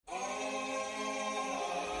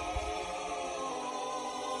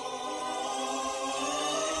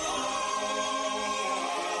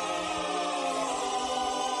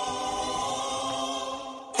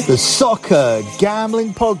The Soccer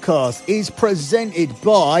Gambling Podcast is presented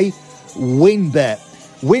by WynnBET.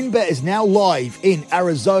 WynnBET is now live in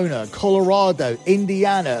Arizona, Colorado,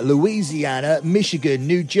 Indiana, Louisiana, Michigan,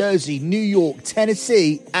 New Jersey, New York,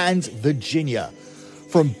 Tennessee, and Virginia.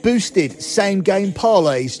 From boosted same-game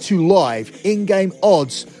parlays to live in-game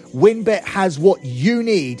odds, WynnBET has what you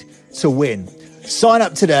need to win. Sign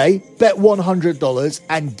up today, bet $100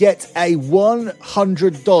 and get a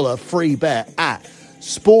 $100 free bet at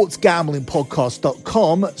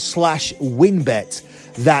sportsgamblingpodcast.com/WynnBET.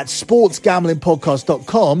 That's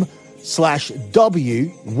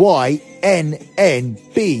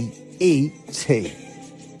sportsgamblingpodcast.com/WYNNBET.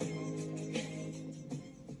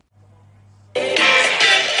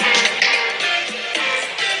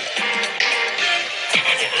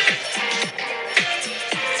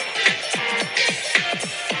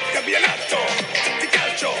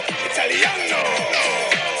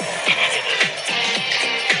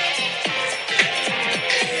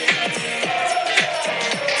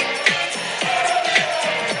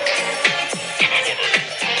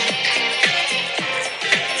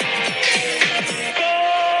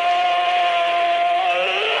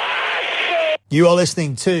 You are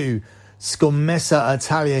listening to Scommessa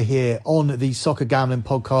Italia here on the Soccer Gambling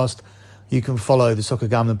Podcast. You can follow the Soccer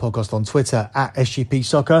Gambling Podcast on Twitter at SGP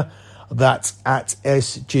Soccer. That's at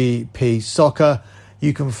SGP Soccer.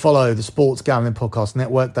 You can follow the Sports Gambling Podcast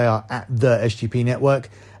Network. They are at the SGP Network.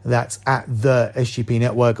 That's at the SGP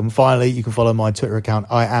Network. And finally, you can follow my Twitter account.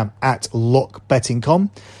 I am at LockBettingCom.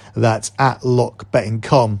 That's at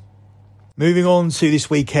LockBettingCom. Moving on to this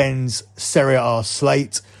weekend's Serie A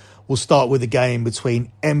slate. We'll start with the game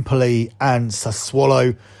between Empoli and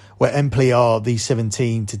Sassuolo, where Empoli are the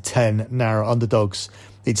 17-10 narrow underdogs.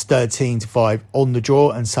 It's 13-5 on the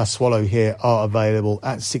draw, and Sassuolo here are available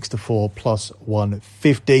at 6-4 plus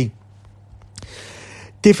 150.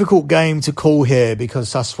 Difficult game to call here because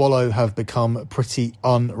Sassuolo have become pretty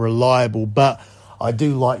unreliable, but I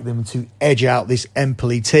do like them to edge out this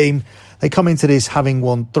Empoli team. They come into this having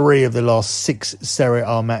won 3 of the last 6 Serie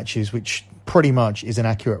A matches, which pretty much is an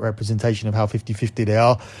accurate representation of how 50-50 they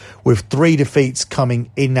are, with 3 defeats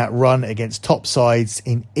coming in that run against top sides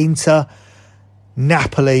in Inter,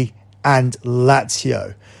 Napoli and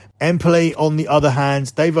Lazio. Empoli, on the other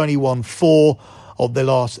hand, they've only won 4 of their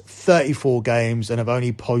last 34 games and have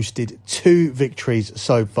only posted 2 victories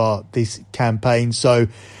so far this campaign. So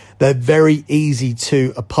they're very easy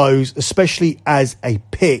to oppose, especially as a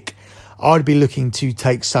pick. I'd be looking to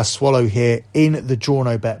take Sassuolo here in the draw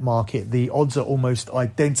no bet market. The odds are almost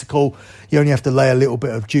identical. You only have to lay a little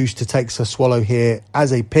bit of juice to take Sassuolo here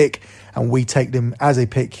as a pick, and we take them as a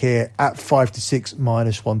pick here at 5-6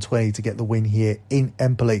 minus 120 to get the win here in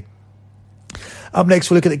Empoli. Up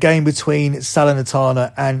next, we'll look at the game between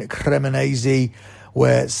Salernitana and Cremonese,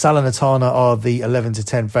 where Salernitana are the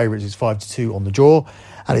 11-10 favourites. It's 5-2 on the draw,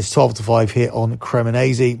 and it's 12-5 here on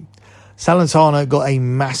Cremonese. Salernitana got a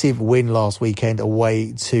massive win last weekend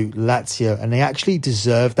away to Lazio, and they actually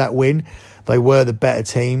deserved that win. They were the better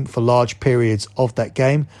team for large periods of that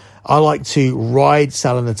game. I like to ride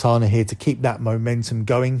Salernitana here to keep that momentum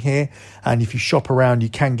going here. And if you shop around, you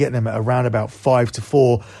can get them at around about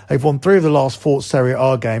 5-4. They've won 3 of the last 4 Serie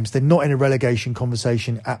A games. They're not in a relegation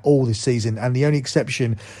conversation at all this season. And the only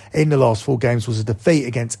exception in the last 4 games was a defeat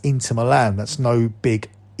against Inter Milan. That's no big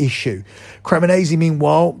issue. Cremonese,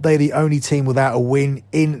 meanwhile, they're the only team without a win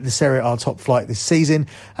in the Serie A top flight this season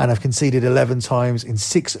and have conceded 11 times in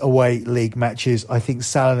 6 away league matches. I think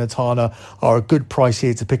Salernitana are a good price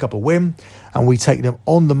here to pick up a win, and we take them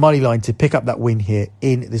on the money line to pick up that win here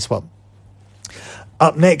in this one.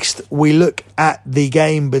 Up next, we look at the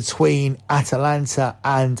game between Atalanta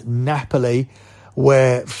and Napoli,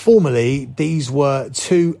 where formerly these were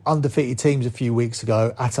 2 undefeated teams a few weeks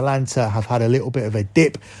ago. Atalanta have had a little bit of a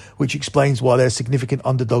dip, which explains why they're significant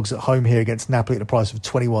underdogs at home here against Napoli at a price of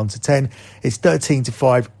 21-10. It's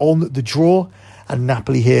 13-5 on the draw, and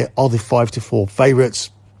Napoli here are the 5-4 favourites.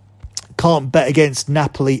 Can't bet against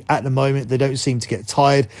Napoli at the moment. They don't seem to get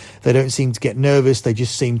tired. They don't seem to get nervous. They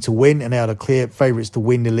just seem to win, and they are the clear favourites to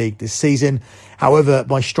win the league this season. However,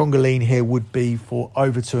 my stronger lean here would be for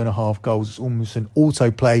over 2.5 goals. It's almost an auto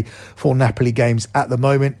play for Napoli games at the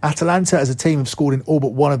moment. Atalanta as a team have scored in all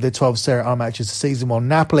but one of their 12 Serie A matches this season, while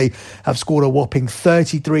Napoli have scored a whopping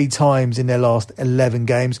 33 times in their last 11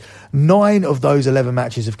 games. 9 of those 11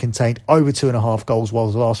 matches have contained over 2.5 goals, while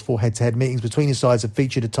the last 4 head-to-head meetings between the sides have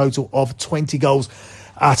featured a total of 20 goals.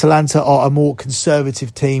 Atalanta are a more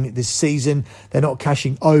conservative team this season. They're not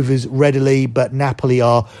cashing overs readily, but Napoli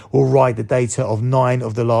will ride the data of 9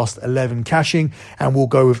 of the last 11 cashing and will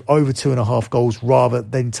go with over 2.5 goals rather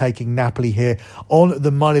than taking Napoli here on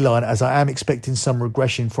the money line, as I am expecting some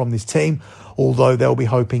regression from this team, although they'll be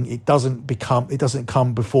hoping it doesn't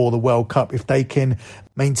come before the World Cup. If they can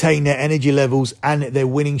maintain their energy levels and their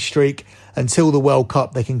winning streak until the World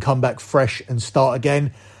Cup, they can come back fresh and start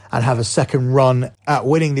again and have a second run at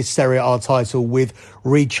winning this Serie A title with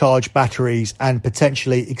recharged batteries and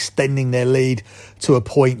potentially extending their lead to a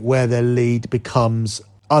point where their lead becomes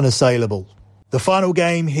unassailable. The final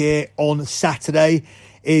game here on Saturday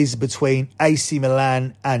is between AC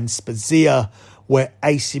Milan and Spezia, where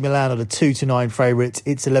AC Milan are the 2-9 favourites.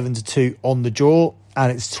 It's 11-2 on the draw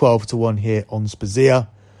and it's 12-1 here on Spezia.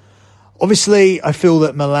 Obviously, I feel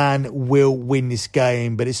that Milan will win this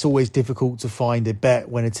game, but it's always difficult to find a bet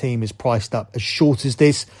when a team is priced up as short as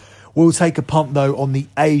this. We'll take a punt, though, on the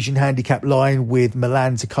Asian handicap line with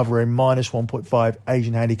Milan to cover a -1.5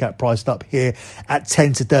 Asian handicap priced up here at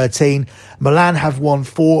 10-13. Milan have won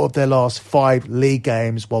 4 of their last 5 league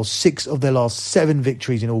games, while 6 of their last 7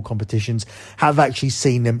 victories in all competitions have actually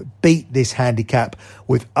seen them beat this handicap,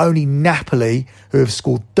 with only Napoli, who have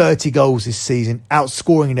scored 30 goals this season,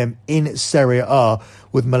 outscoring them in Serie A,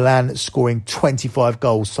 with Milan scoring 25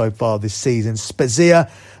 goals so far this season. Spezia,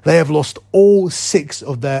 they have lost all 6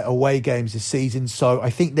 of their away games this season, so I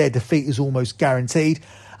think their defeat is almost guaranteed,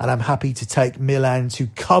 and I'm happy to take Milan to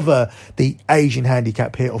cover the Asian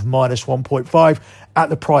handicap here of -1.5 at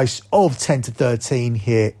the price of 10-13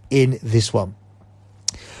 here in this one.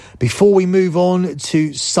 Before we move on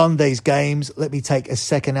to Sunday's games, let me take a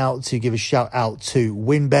second out to give a shout out to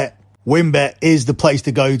WynnBET. WynnBET is the place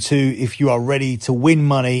to go to if you are ready to win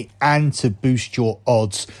money and to boost your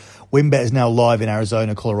odds. WynnBET is now live in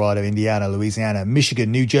Arizona, Colorado, Indiana, Louisiana,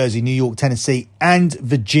 Michigan, New Jersey, New York, Tennessee, and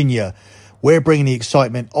Virginia. We're bringing the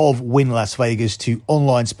excitement of Wynn Las Vegas to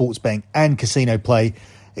online sports betting and casino play.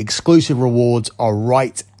 Exclusive rewards are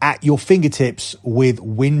right at your fingertips with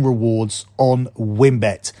Wynn Rewards on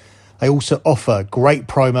WynnBET. They also offer great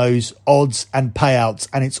promos, odds and payouts,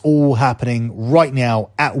 and it's all happening right now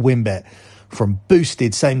at WynnBET. From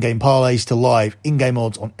boosted same-game parlays to live in-game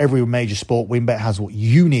odds on every major sport, WynnBET has what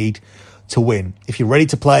you need to win. If you're ready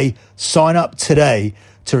to play, sign up today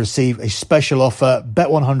to receive a special offer. Bet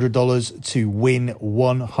 $100 to win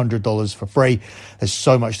 $100 for free. There's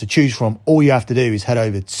so much to choose from. All you have to do is head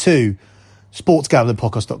over to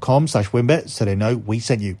sportsgamblingpodcast.com/WynnBET so they know we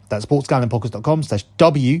sent you. That's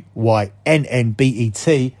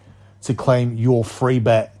sportsgamblingpodcast.com/WYNNBET to claim your free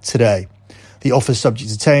bet today. The offer is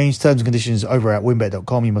subject to change. Terms and conditions over at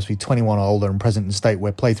WynnBET.com. You must be 21 or older and present in the state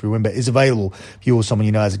where playthrough WynnBET is available. If you or someone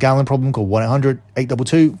you know has a gambling problem, call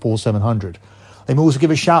 1-800-822-4700. Let me also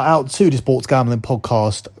give a shout out to the Sports Gambling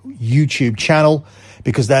Podcast YouTube channel,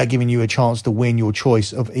 because they're giving you a chance to win your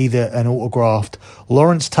choice of either an autographed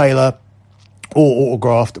Lawrence Taylor or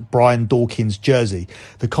autographed Brian Dawkins jersey.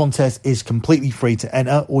 The contest is completely free to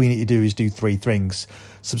enter. All you need to do is do 3 things.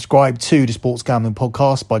 Subscribe to the Sports Gambling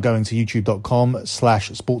Podcast by going to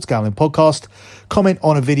youtube.com/Sports Gambling Podcast. Comment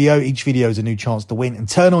on a video. Each video is a new chance to win, and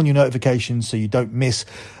turn on your notifications so you don't miss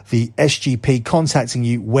the SGP contacting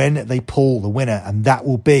you when they pull the winner. And that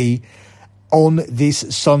will be on this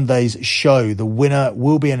Sunday's show. The winner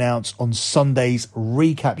will be announced on Sunday's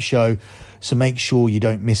recap show, so make sure you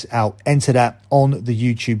don't miss out. Enter that on the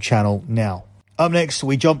YouTube channel now. Up next,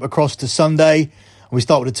 we jump across to Sunday. We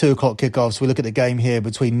start with a 2 o'clock kickoff. So we look at the game here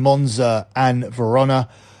between Monza and Verona,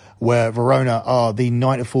 where Verona are the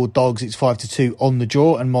 9-4 dogs. It's 5-2 on the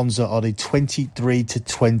draw, and Monza are the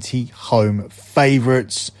 23-20 home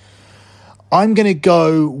favourites. I'm going to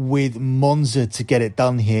go with Monza to get it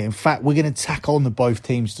done here. In fact, we're going to tack on the both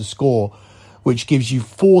teams to score, which gives you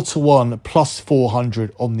 4-1 plus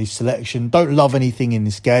 400 on this selection. Don't love anything in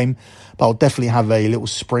this game, but I'll definitely have a little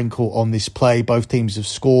sprinkle on this play. Both teams have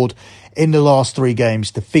scored in the last 3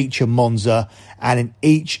 games to feature Monza, and in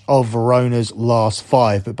each of Verona's last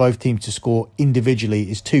 5. But both teams to score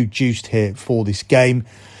individually is too juiced here for this game.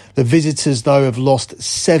 The visitors, though, have lost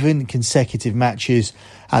 7 consecutive matches,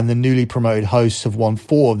 and the newly promoted hosts have won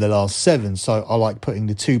 4 of their last 7. So I like putting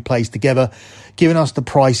the 2 plays together, giving us the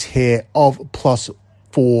price here of plus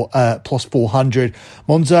 400.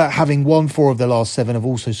 Monza, having won 4 of their last 7, have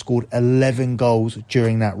also scored 11 goals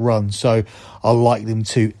during that run. So I like them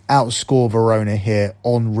to outscore Verona here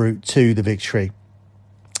en route to the victory.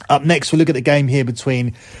 Up next, we look at the game here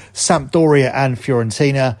between Sampdoria and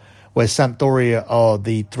Fiorentina, where Sampdoria are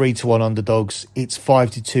the 3-1 underdogs. It's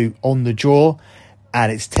 5-2 on the draw,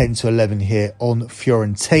 and it's 10-11 here on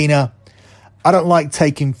Fiorentina. I don't like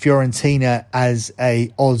taking Fiorentina as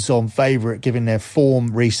a odds-on favourite given their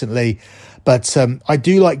form recently, but I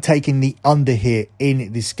do like taking the under here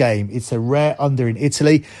in this game. It's a rare under in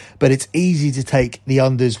Italy, but it's easy to take the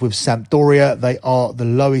unders with Sampdoria. They are the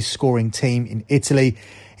lowest scoring team in Italy.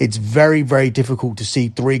 It's very, very difficult to see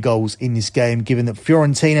 3 goals in this game, given that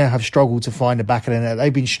Fiorentina have struggled to find the back of the net.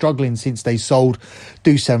 They've been struggling since they sold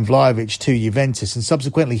Dusan Vlahovic to Juventus, and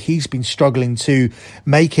subsequently he's been struggling to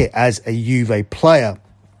make it as a Juve player.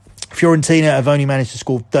 Fiorentina have only managed to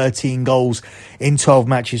score 13 goals in 12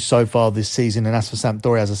 matches so far this season. And as for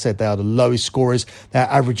Sampdoria, as I said, they are the lowest scorers. They're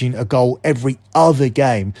averaging a goal every other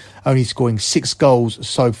game, only scoring 6 goals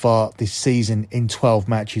so far this season in 12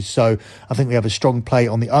 matches. So I think we have a strong play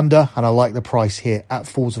on the under, and I like the price here at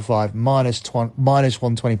 4-5, minus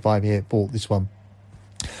 125 here for this one.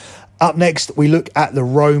 Up next, we look at the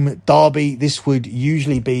Rome derby. This would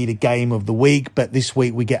usually be the game of the week, but this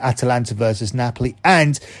week we get Atalanta versus Napoli,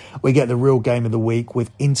 and we get the real game of the week with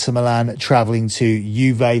Inter Milan travelling to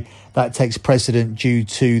Juve. That takes precedent due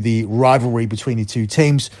to the rivalry between the two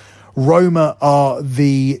teams. Roma are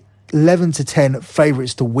the 11-10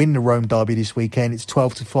 favourites to win the Rome derby this weekend. It's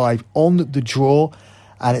 12-5 on the draw,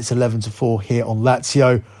 and it's 11-4 here on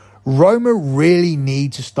Lazio. Roma really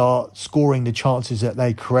need to start scoring the chances that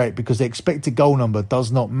they create, because the expected goal number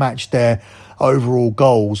does not match their overall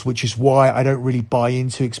goals, which is why I don't really buy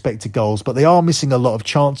into expected goals. But they are missing a lot of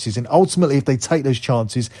chances, and ultimately if they take those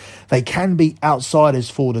chances, they can be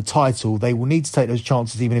outsiders for the title. They will need to take those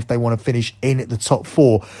chances even if they want to finish in the top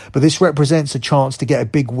 4. But this represents a chance to get a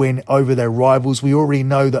big win over their rivals. We already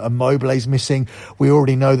know that Immobile is missing. We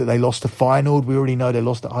already know that they lost to Feyenoord. We already know they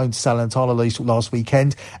lost at home to Salernitana last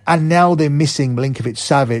weekend. And now they're missing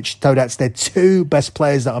Milinkovic-Savic. So that's their 2 best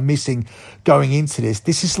players that are missing going into this.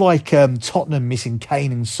 This is like Tottenham missing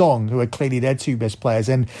Kane and Son, who are clearly their 2 best players,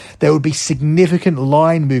 and there would be significant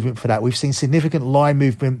line movement for that. We've seen significant line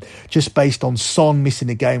movement just based on Son missing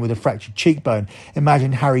the game with a fractured cheekbone.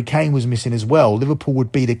 Imagine Harry Kane was missing as well. Liverpool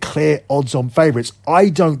would be the clear odds-on favourites. I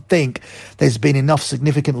don't think there's been enough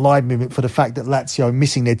significant line movement for the fact that Lazio are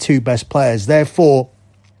missing their 2 best players. Therefore,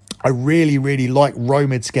 I really, really like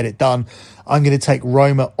Roma to get it done. I'm going to take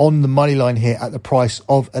Roma on the money line here at the price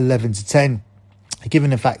of 11-10.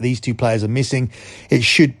 Given the fact these 2 players are missing, it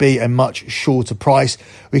should be a much shorter price.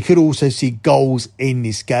 We could also see goals in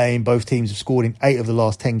this game. Both teams have scored in 8 of the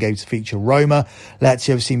last 10 games to feature Roma. Lazio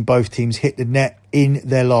have seen both teams hit the net in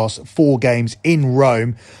their last 4 games in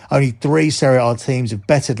Rome. Only 3 Serie A teams have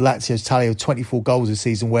bettered Lazio's tally of 24 goals this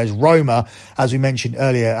season, whereas Roma, as we mentioned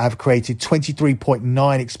earlier, have created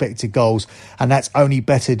 23.9 expected goals, and that's only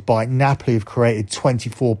bettered by Napoli, who've created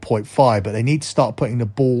 24.5. But they need to start putting the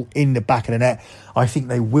ball in the back of the net. I think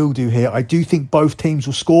they will do here. I do think both teams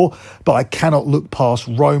will score, but I cannot look past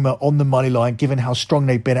Roma on the money line, given how strong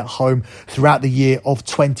they've been at home throughout the year of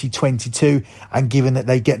 2022, and given that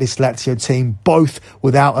they get this Lazio team both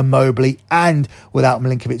without Immobile and without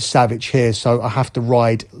Milinkovic-Savic here. So I have to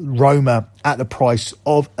ride Roma at the price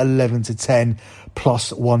of 11-10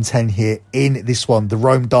 plus 110 here in this one, the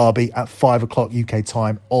Rome derby at 5 o'clock UK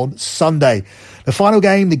time on Sunday. The final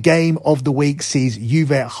game, the game of the week, sees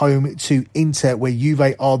Juve at home to Inter, where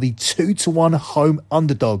Juve are the 2-1 home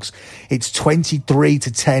underdogs. It's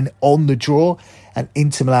 23-10 on the draw, and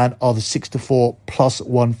Inter Milan are the 6-4 plus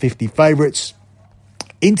 150 favourites.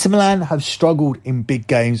 Inter Milan have struggled in big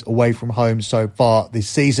games away from home so far this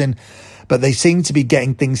season, but they seem to be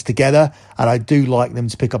getting things together, and I do like them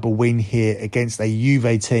to pick up a win here against a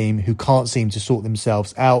Juve team who can't seem to sort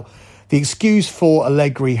themselves out. The excuse for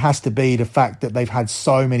Allegri has to be the fact that they've had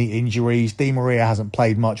so many injuries. Di Maria hasn't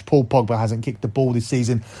played much. Paul Pogba hasn't kicked the ball this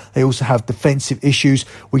season. They also have defensive issues.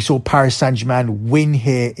 We saw Paris Saint-Germain win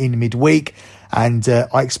here in midweek, and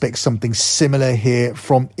I expect something similar here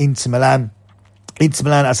from Inter Milan. Inter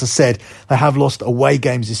Milan, as I said, they have lost away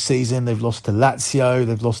games this season. They've lost to Lazio.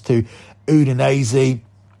 They've lost to Udinese.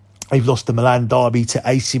 They've lost the Milan derby to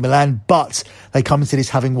AC Milan, but they come into this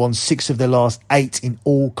having won 6 of their last 8 in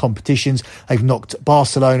all competitions. They've knocked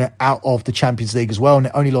Barcelona out of the Champions League as well, and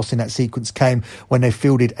the only loss in that sequence came when they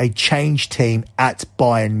fielded a change team at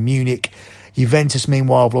Bayern Munich. Juventus,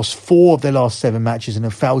 meanwhile, have lost 4 of their last 7 matches and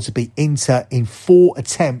have failed to beat Inter in 4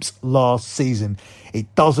 attempts last season.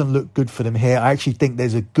 It doesn't look good for them here. I actually think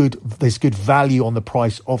there's good value on the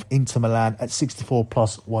price of Inter Milan at 64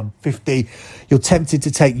 plus 150. You're tempted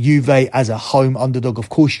to take Juve as a home underdog. Of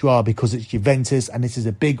course you are, because it's Juventus and this is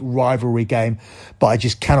a big rivalry game, but I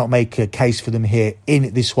just cannot make a case for them here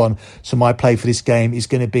in this one. So my play for this game is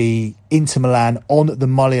going to be Inter Milan on the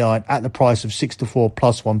money line at the price of 64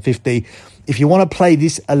 plus 150. If you want to play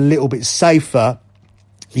this a little bit safer,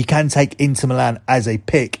 You can take Inter Milan as a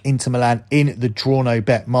pick. Inter Milan in the draw no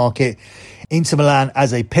bet market. Inter Milan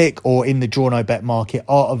as a pick or in the draw no bet market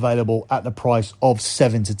are available at the price of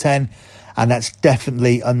 7-10. And that's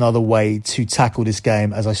definitely another way to tackle this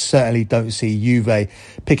game, as I certainly don't see Juve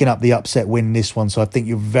picking up the upset win in this one. So I think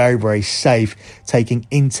you're very, very safe taking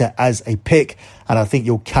Inter as a pick. And I think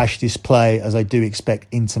you'll cash this play, as I do expect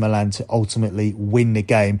Inter Milan to ultimately win the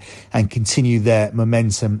game and continue their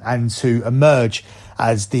momentum and to emerge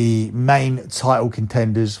as the main title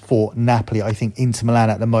contenders for Napoli. I think Inter Milan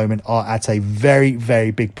at the moment are at a very, very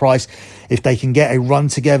big price. If they can get a run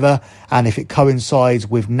together and if it coincides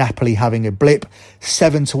with Napoli having a blip,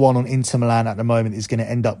 7-1 on Inter Milan at the moment is going to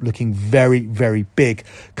end up looking very, very big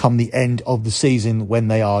come the end of the season when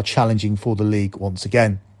they are challenging for the league once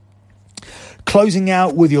again. Closing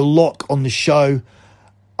out with your lock on the show,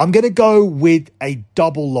 I'm going to go with a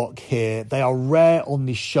double lock here. They are rare on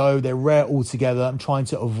this show. They're rare altogether. I'm trying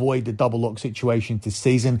to avoid the double lock situation this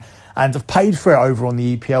season. And I've paid for it over on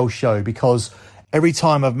the EPL show because every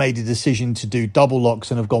time I've made a decision to do double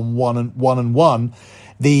locks and have gone one and one,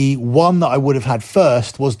 the one that I would have had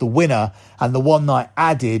first was the winner, and the one that I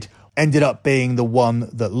added ended up being the one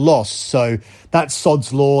that lost. So that's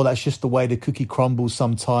sod's law. That's just the way the cookie crumbles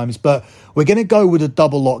sometimes. But we're going to go with a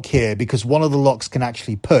double lock here because one of the locks can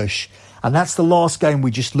actually push. And that's the last game we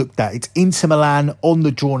just looked at. It's Inter Milan on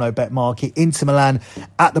the draw no bet market. Inter Milan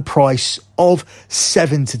at the price of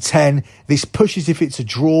 7-10. This pushes if it's a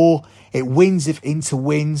draw. It wins if Inter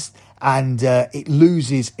wins. And it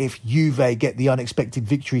loses if Juve get the unexpected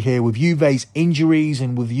victory here. With Juve's injuries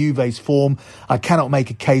and with Juve's form, I cannot make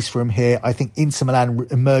a case for him here. I think Inter Milan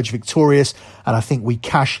emerge victorious, and I think we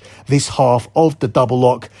cash this half of the double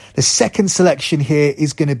lock. The second selection here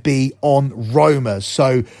is going to be on Roma.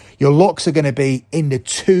 So your locks are going to be in the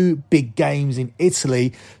two big games in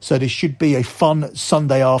Italy. So this should be a fun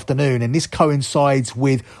Sunday afternoon. And this coincides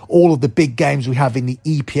with all of the big games we have in the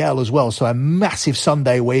EPL as well. So a massive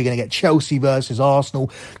Sunday where you're going to get Chelsea versus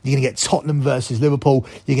Arsenal. You're going to get Tottenham versus Liverpool.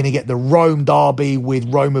 You're going to get the Rome derby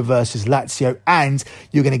with Roma versus Lazio. And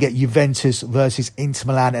you're going to get Juventus versus Inter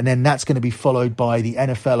Milan. And then that's going to be followed by the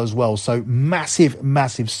NFL as well. So massive,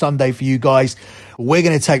 massive Sunday for you guys. We're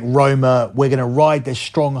going to take Roma. We're going to ride their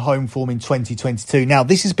strong home form in 2022. Now,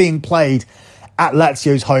 this is being played at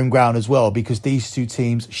Lazio's home ground as well, because these two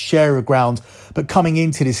teams share a ground. But coming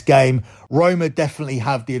into this game, Roma definitely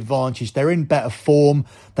have the advantage. They're in better form.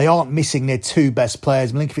 They aren't missing their two best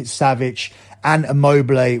players. Milinkovic-Savic and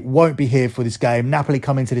Immobile won't be here for this game. Napoli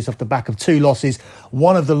come into this off the back of two losses.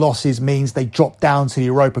 One of the losses means they drop down to the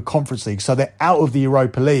Europa Conference League. So they're out of the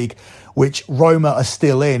Europa League, which Roma are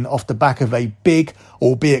still in off the back of a big,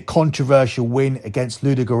 albeit controversial win against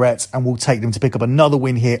Ludogorets, and will take them to pick up another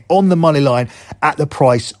win here on the money line at the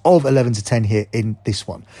price of 11-10 here in this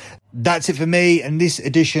one. That's it for me and this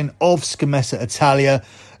edition of Scommessa Italia.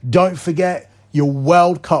 Don't forget, your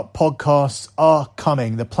World Cup podcasts are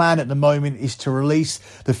coming. The plan at the moment is to release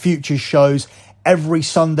the future shows every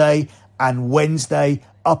Sunday and Wednesday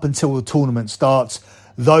up until the tournament starts.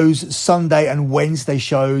 Those Sunday and Wednesday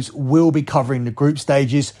shows will be covering the group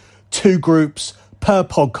stages, 2 groups per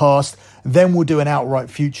podcast. Then we'll do an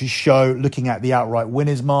outright futures show looking at the outright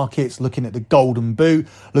winners markets, looking at the golden boot,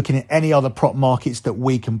 looking at any other prop markets that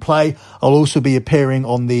we can play. I'll also be appearing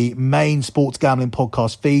on the main sports gambling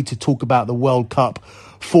podcast feed to talk about the World Cup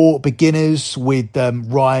for beginners with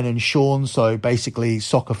Ryan and Sean. So basically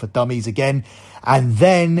soccer for dummies again. And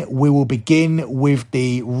then we will begin with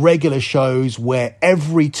the regular shows where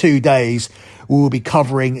every 2 days we will be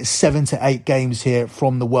covering 7 to 8 games here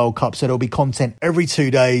from the World Cup. So there'll be content every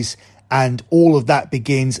 2 days. And all of that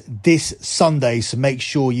begins this Sunday. So make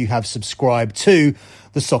sure you have subscribed to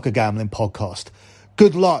the Soccer Gambling Podcast.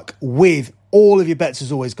 Good luck with all of your bets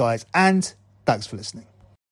as always, guys. And thanks for listening.